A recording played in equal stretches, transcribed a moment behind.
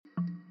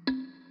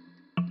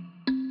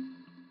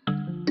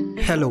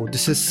Hello,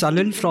 this is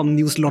Salil from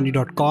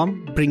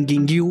newslaundry.com,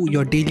 bringing you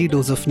your daily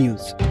dose of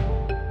news.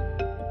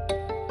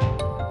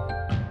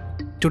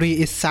 Today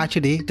is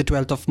Saturday, the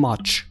 12th of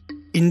March.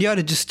 India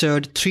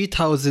registered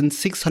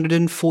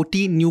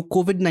 3,640 new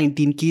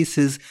COVID-19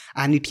 cases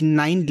and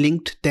 89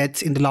 linked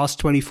deaths in the last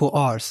 24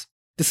 hours.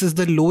 This is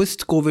the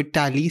lowest COVID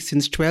tally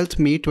since 12th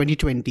May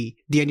 2020,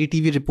 the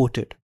NDTV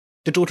reported.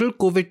 The total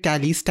COVID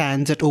tally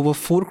stands at over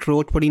 4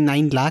 crore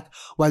 29 lakh,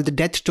 while the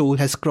death toll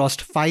has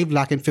crossed 5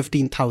 lakh and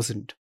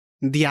 15,000.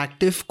 The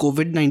active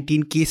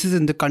COVID-19 cases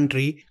in the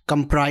country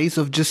comprise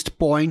of just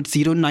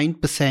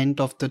 0.09%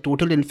 of the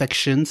total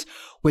infections,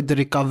 with the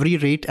recovery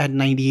rate at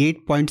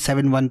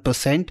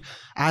 98.71%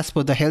 as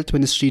per the Health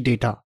Ministry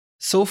data.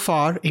 So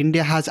far,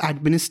 India has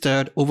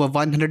administered over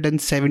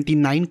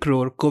 179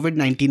 crore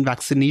COVID-19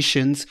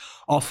 vaccinations,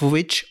 of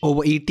which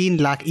over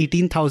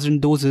 18,000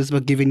 doses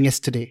were given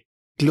yesterday.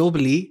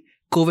 Globally,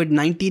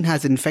 COVID-19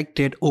 has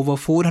infected over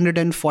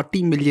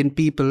 440 million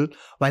people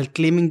while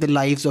claiming the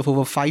lives of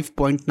over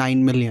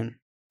 5.9 million.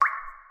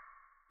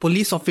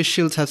 Police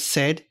officials have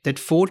said that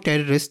 4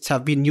 terrorists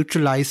have been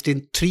neutralized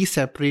in 3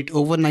 separate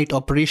overnight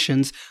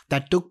operations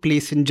that took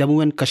place in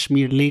Jammu and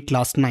Kashmir late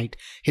last night,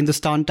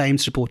 Hindustan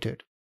Times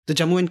reported. The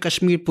Jammu and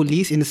Kashmir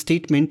police in a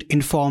statement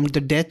informed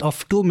the death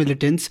of 2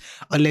 militants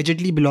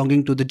allegedly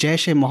belonging to the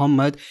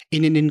Jaish-e-Mohammed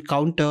in an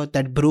encounter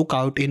that broke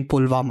out in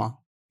Pulwama.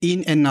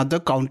 In another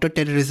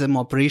counter-terrorism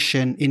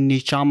operation in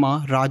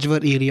Nichama, Rajwar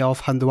area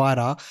of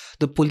Handwara,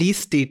 the police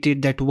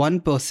stated that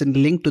 1 person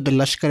linked to the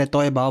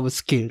Lashkar-e-Toiba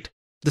was killed.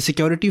 The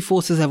security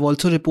forces have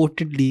also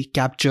reportedly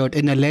captured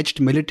an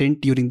alleged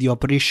militant during the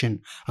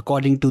operation,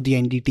 according to the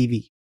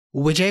NDTV.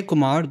 Vijay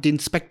Kumar, the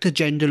Inspector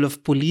General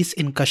of Police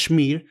in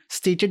Kashmir,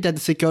 stated that the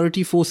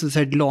security forces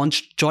had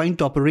launched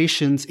joint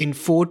operations in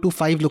 4 to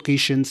 5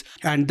 locations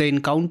and the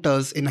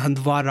encounters in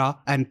Handwara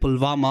and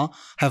Pulwama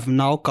have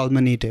now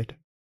culminated.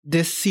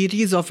 This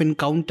series of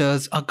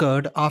encounters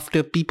occurred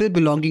after people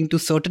belonging to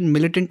certain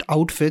militant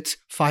outfits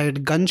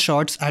fired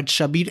gunshots at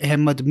Shabir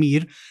Ahmed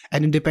Mir,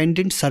 an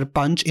independent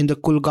Sarpanch in the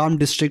Kulgam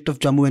district of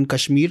Jammu and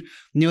Kashmir,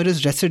 near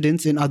his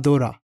residence in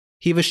Adora.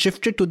 He was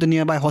shifted to the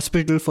nearby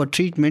hospital for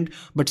treatment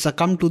but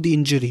succumbed to the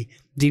injury,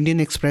 the Indian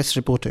Express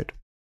reported.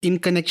 In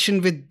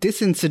connection with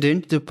this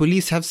incident, the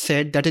police have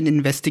said that an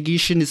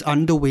investigation is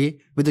underway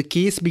with a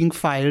case being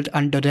filed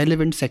under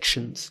relevant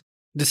sections.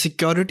 The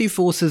security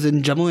forces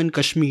in Jammu and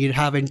Kashmir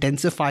have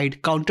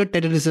intensified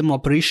counter-terrorism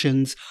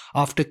operations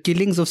after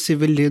killings of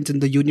civilians in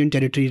the Union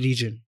Territory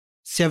region.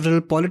 Several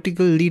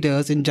political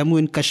leaders in Jammu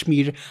and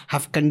Kashmir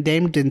have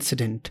condemned the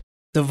incident.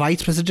 The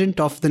Vice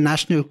President of the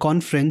National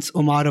Conference,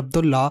 Omar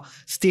Abdullah,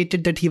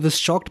 stated that he was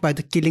shocked by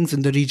the killings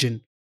in the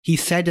region. He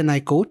said, and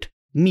I quote,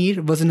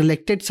 "Mir was an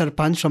elected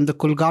Sarpanch from the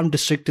Kulgam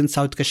district in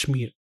South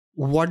Kashmir."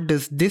 What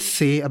does this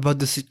say about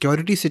the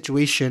security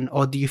situation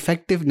or the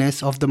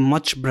effectiveness of the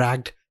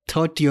much-bragged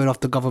third tier of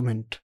the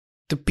government?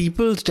 The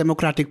People's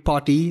Democratic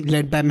Party,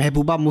 led by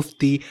Mehbooba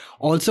Mufti,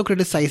 also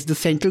criticized the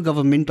central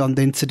government on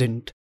the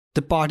incident.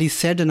 The party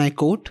said, and I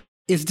quote,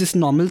 "Is this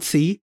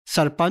normalcy?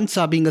 Sarpanchs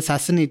are being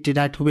assassinated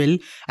at will,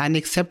 and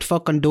except for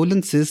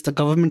condolences, the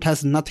government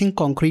has nothing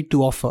concrete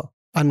to offer."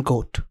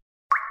 Unquote.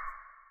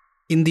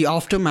 In the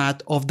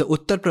aftermath of the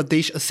Uttar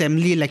Pradesh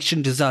Assembly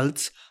election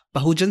results,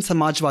 Bahujan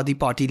Samajwadi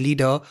Party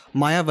leader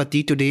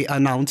Mayawati today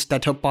announced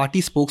that her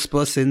party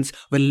spokespersons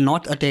will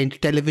not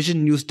attend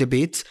television news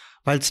debates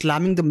while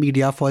slamming the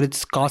media for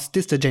its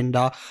casteist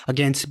agenda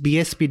against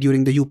BSP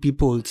during the UP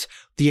polls,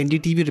 the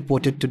NDTV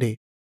reported today.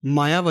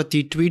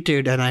 Mayawati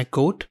tweeted, and I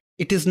quote,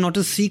 "It is not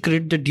a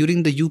secret that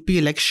during the UP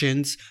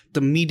elections,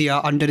 the media,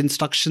 under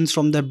instructions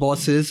from their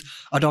bosses,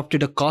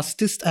 adopted a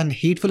casteist and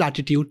hateful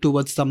attitude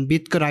towards the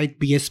Ambedkarite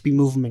BSP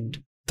movement,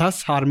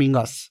 thus harming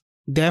us.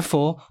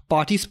 Therefore,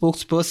 party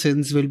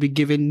spokespersons will be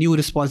given new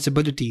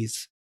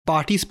responsibilities.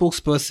 Party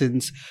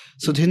spokespersons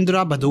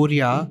Sudhindra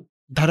Bhadoria,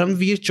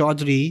 Dharamveer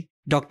Chaudhary,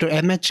 Dr.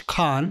 M.H.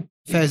 Khan,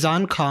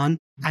 Faizan Khan,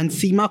 and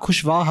Seema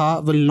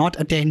Khushwaha will not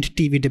attend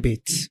TV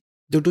debates."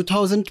 The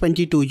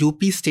 2022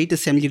 UP State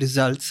Assembly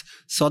results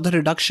saw the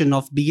reduction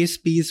of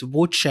BSP's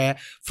vote share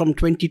from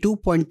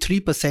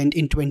 22.3%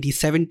 in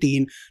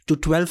 2017 to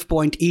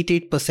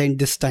 12.88%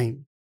 this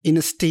time. In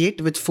a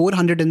state with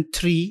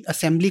 403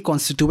 assembly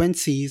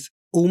constituencies,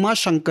 Uma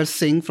Shankar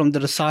Singh from the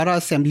Rasara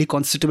Assembly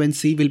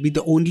constituency will be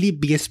the only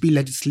BSP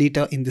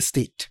legislator in the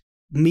state.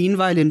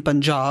 Meanwhile, in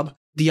Punjab,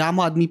 the Aam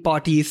Aadmi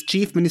Party's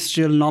chief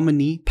ministerial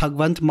nominee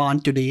Bhagwant Mann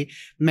today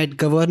met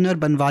Governor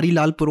Banwari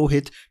Lal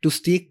Purohit to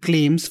stake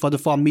claims for the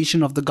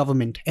formation of the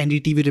government,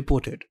 NDTV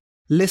reported.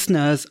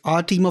 Listeners,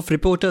 our team of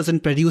reporters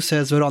and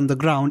producers were on the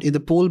ground in the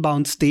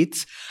poll-bound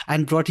states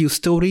and brought you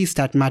stories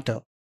that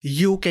matter.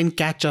 You can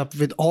catch up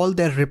with all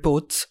their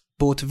reports,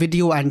 both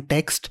video and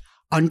text,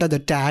 under the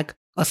tag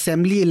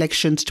Assembly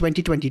Elections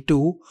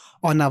 2022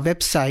 on our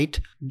website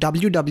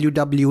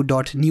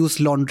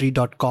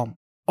www.newslaundry.com.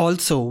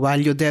 Also,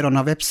 while you're there on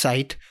our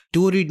website,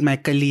 do read my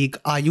colleague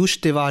Ayush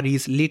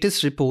Tiwari's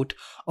latest report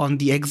on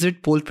the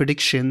exit poll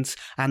predictions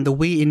and the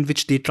way in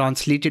which they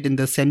translated in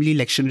the assembly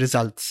election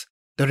results.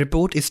 The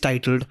report is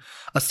titled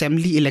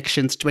Assembly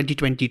Elections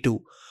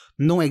 2022.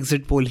 No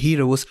exit poll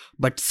heroes,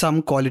 but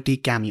some quality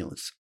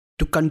cameos.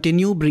 To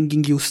continue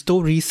bringing you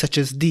stories such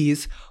as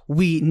these,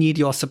 we need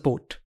your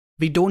support.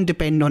 We don't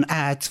depend on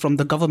ads from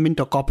the government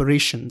or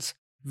corporations.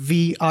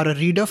 We are a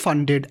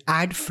reader-funded,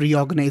 ad-free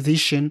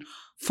organization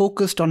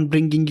focused on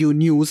bringing you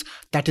news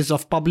that is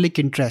of public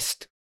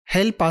interest.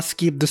 Help us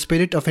keep the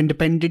spirit of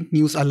independent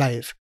news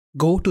alive.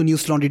 Go to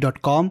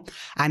newslaundry.com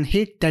and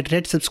hit that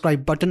red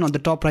subscribe button on the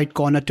top right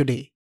corner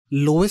today.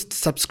 Lowest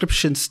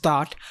subscriptions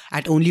start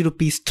at only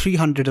Rs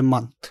 300 a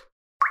month.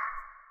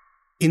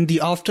 In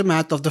the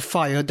aftermath of the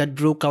fire that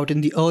broke out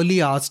in the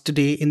early hours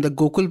today in the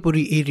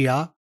Gokulpuri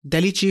area,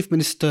 Delhi Chief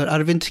Minister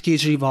Arvind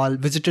Kejriwal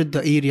visited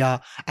the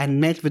area and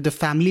met with the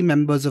family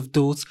members of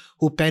those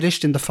who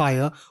perished in the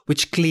fire,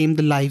 which claimed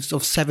the lives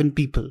of 7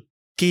 people.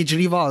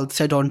 Kejriwal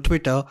said on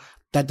Twitter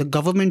that the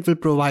government will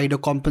provide a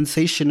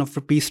compensation of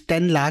Rs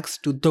 10 lakhs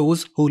to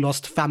those who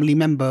lost family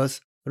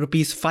members,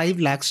 Rs 5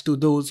 lakhs to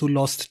those who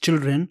lost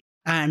children,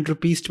 and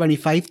Rs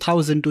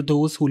 25,000 to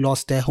those who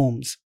lost their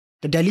homes.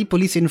 The Delhi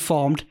police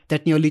informed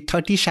that nearly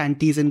 30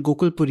 shanties in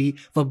Gokulpuri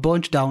were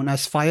burnt down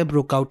as fire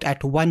broke out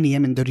at 1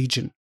 am in the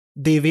region.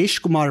 Devesh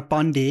Kumar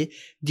Pandey,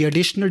 the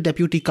Additional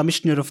Deputy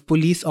Commissioner of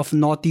Police of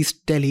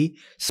Northeast Delhi,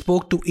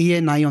 spoke to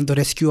ANI on the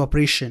rescue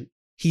operation.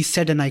 He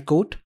said, and I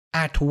quote,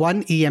 "At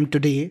 1 am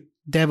today,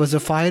 there was a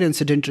fire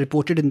incident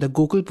reported in the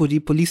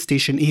Gokulpuri police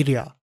station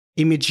area.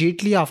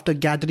 Immediately after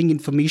gathering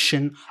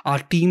information, our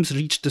teams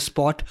reached the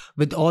spot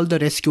with all the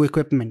rescue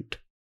equipment.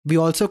 We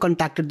also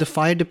contacted the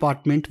fire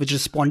department, which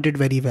responded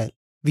very well.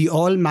 We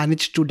all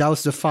managed to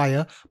douse the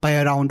fire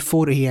by around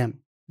 4 am.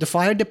 The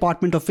fire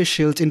department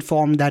officials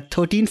informed that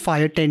 13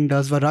 fire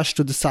tenders were rushed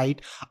to the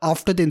site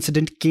after the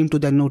incident came to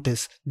their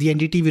notice, the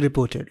NDTV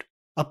reported.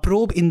 A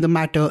probe in the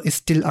matter is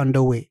still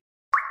underway."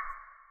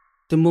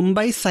 The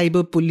Mumbai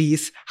Cyber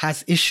Police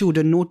has issued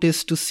a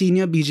notice to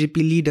senior BJP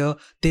leader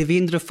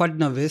Devendra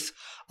Fadnavis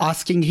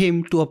asking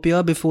him to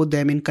appear before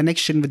them in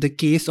connection with the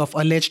case of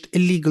alleged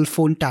illegal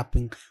phone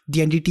tapping,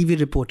 the NDTV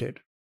reported.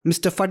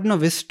 Mr.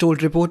 Fadnavis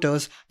told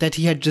reporters that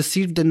he had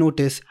received the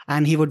notice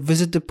and he would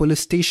visit the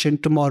police station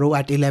tomorrow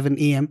at 11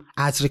 am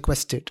as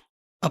requested.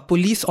 A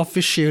police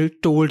official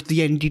told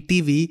the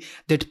NDTV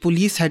that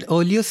police had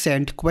earlier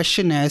sent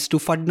questionnaires to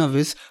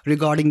Fadnavis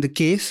regarding the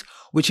case,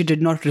 which he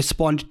did not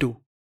respond to.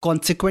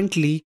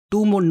 Consequently,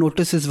 2 more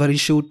notices were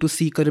issued to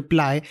seek a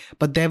reply,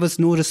 but there was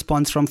no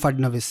response from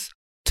Fadnavis.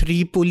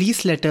 3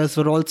 police letters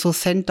were also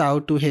sent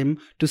out to him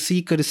to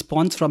seek a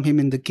response from him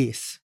in the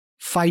case.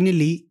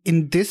 Finally,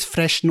 in this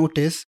fresh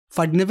notice,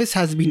 Fadnavis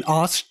has been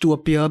asked to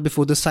appear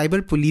before the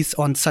Cyber Police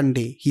on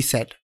Sunday, he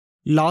said.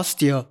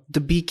 Last year, the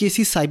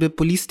BKC Cyber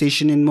Police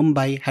Station in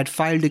Mumbai had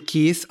filed a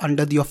case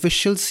under the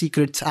Official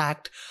Secrets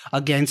Act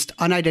against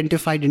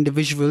unidentified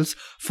individuals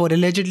for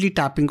allegedly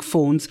tapping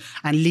phones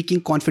and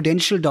leaking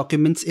confidential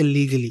documents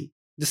illegally.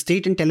 The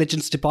State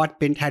Intelligence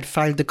Department had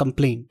filed the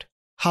complaint.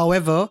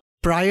 However,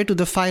 prior to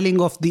the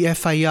filing of the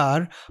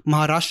FIR,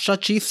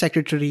 Maharashtra Chief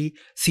Secretary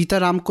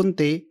Sitaram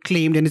Kunte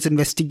claimed in his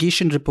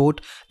investigation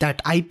report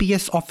that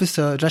IPS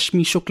officer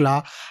Rashmi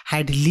Shukla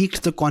had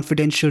leaked the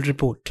confidential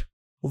report.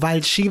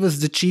 While she was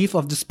the chief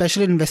of the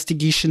Special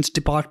Investigations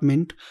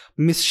Department,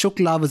 Ms.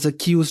 Shukla was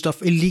accused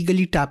of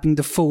illegally tapping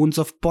the phones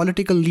of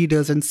political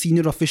leaders and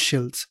senior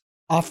officials.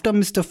 After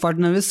Mr.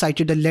 Fadnavis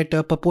cited a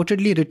letter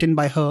purportedly written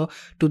by her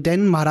to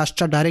then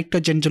Maharashtra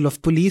Director General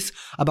of Police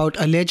about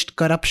alleged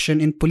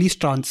corruption in police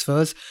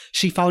transfers,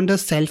 she found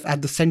herself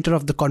at the center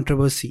of the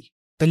controversy.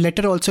 The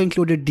letter also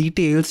included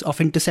details of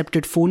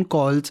intercepted phone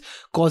calls,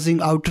 causing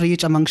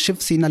outrage among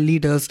Shiv Sena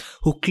leaders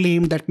who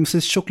claimed that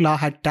Mrs. Shukla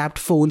had tapped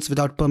phones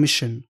without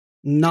permission.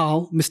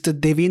 Now, Mr.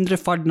 Devendra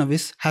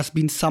Fadnavis has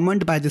been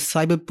summoned by the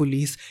cyber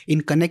police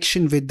in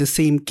connection with the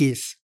same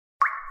case.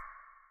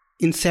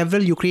 In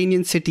several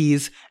Ukrainian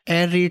cities,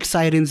 air raid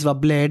sirens were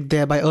blared,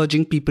 thereby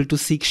urging people to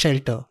seek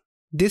shelter.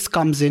 This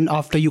comes in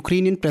after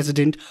Ukrainian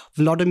President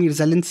Volodymyr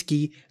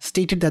Zelensky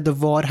stated that the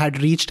war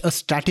had reached a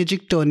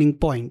strategic turning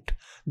point,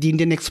 the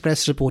Indian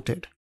Express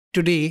reported.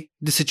 Today,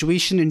 the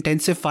situation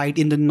intensified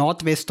in the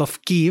northwest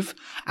of Kyiv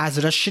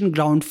as Russian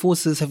ground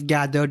forces have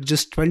gathered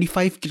just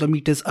 25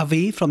 kilometers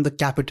away from the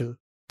capital.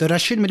 The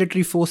Russian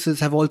military forces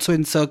have also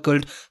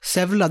encircled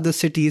several other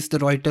cities, the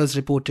Reuters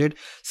reported,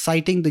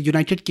 citing the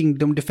United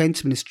Kingdom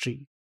Defense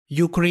Ministry.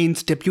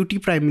 Ukraine's Deputy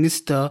Prime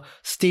Minister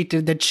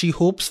stated that she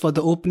hopes for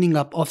the opening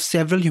up of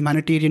several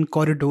humanitarian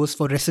corridors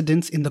for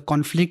residents in the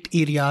conflict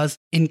areas,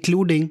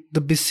 including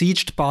the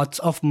besieged parts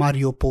of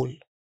Mariupol.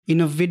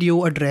 In a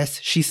video address,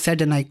 she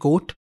said, and I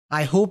quote,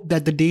 "I hope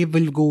that the day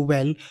will go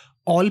well,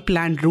 all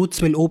planned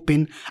routes will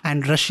open,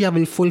 and Russia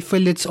will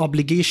fulfill its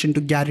obligation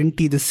to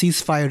guarantee the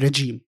ceasefire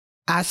regime."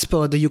 As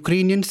per the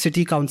Ukrainian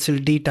City Council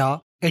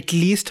data, at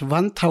least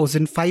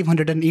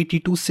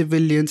 1,582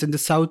 civilians in the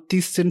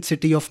southeastern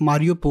city of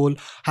Mariupol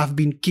have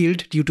been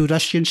killed due to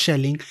Russian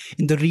shelling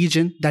in the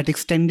region that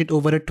extended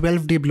over a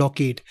 12-day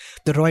blockade,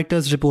 the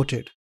Reuters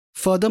reported.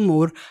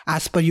 Furthermore,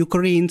 as per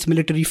Ukraine's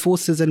military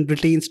forces and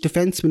Britain's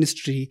defense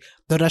ministry,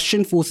 the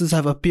Russian forces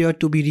have appeared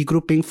to be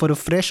regrouping for a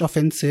fresh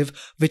offensive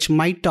which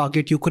might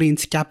target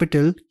Ukraine's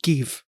capital,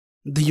 Kyiv.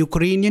 The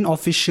Ukrainian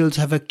officials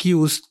have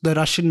accused the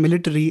Russian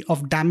military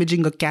of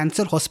damaging a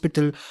cancer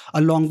hospital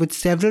along with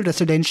several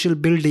residential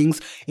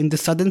buildings in the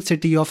southern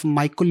city of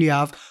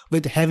Mykolaiv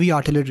with heavy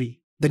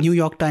artillery, the New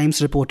York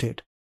Times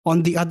reported.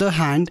 On the other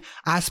hand,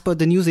 as per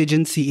the news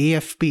agency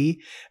AFP,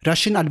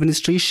 Russian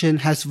administration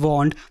has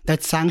warned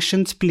that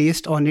sanctions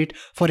placed on it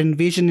for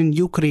invasion in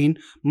Ukraine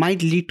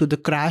might lead to the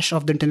crash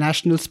of the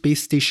International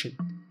Space Station.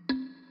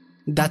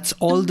 That's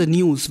all the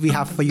news we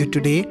have for you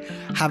today.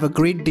 Have a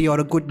great day or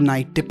a good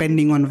night,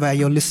 depending on where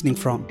you're listening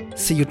from.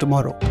 See you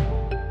tomorrow.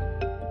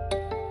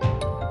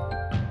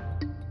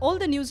 All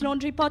the News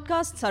Laundry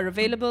podcasts are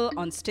available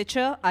on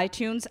Stitcher,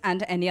 iTunes,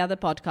 and any other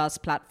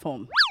podcast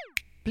platform.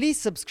 Please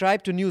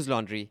subscribe to News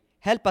Laundry.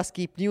 Help us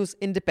keep news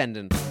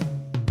independent.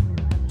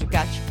 To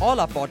catch all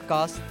our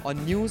podcasts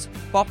on news,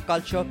 pop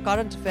culture,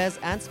 current affairs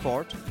and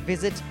sport,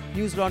 visit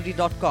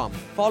newslaundry.com.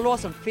 Follow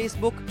us on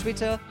Facebook,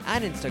 Twitter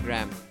and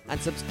Instagram and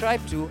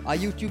subscribe to our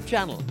YouTube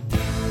channel.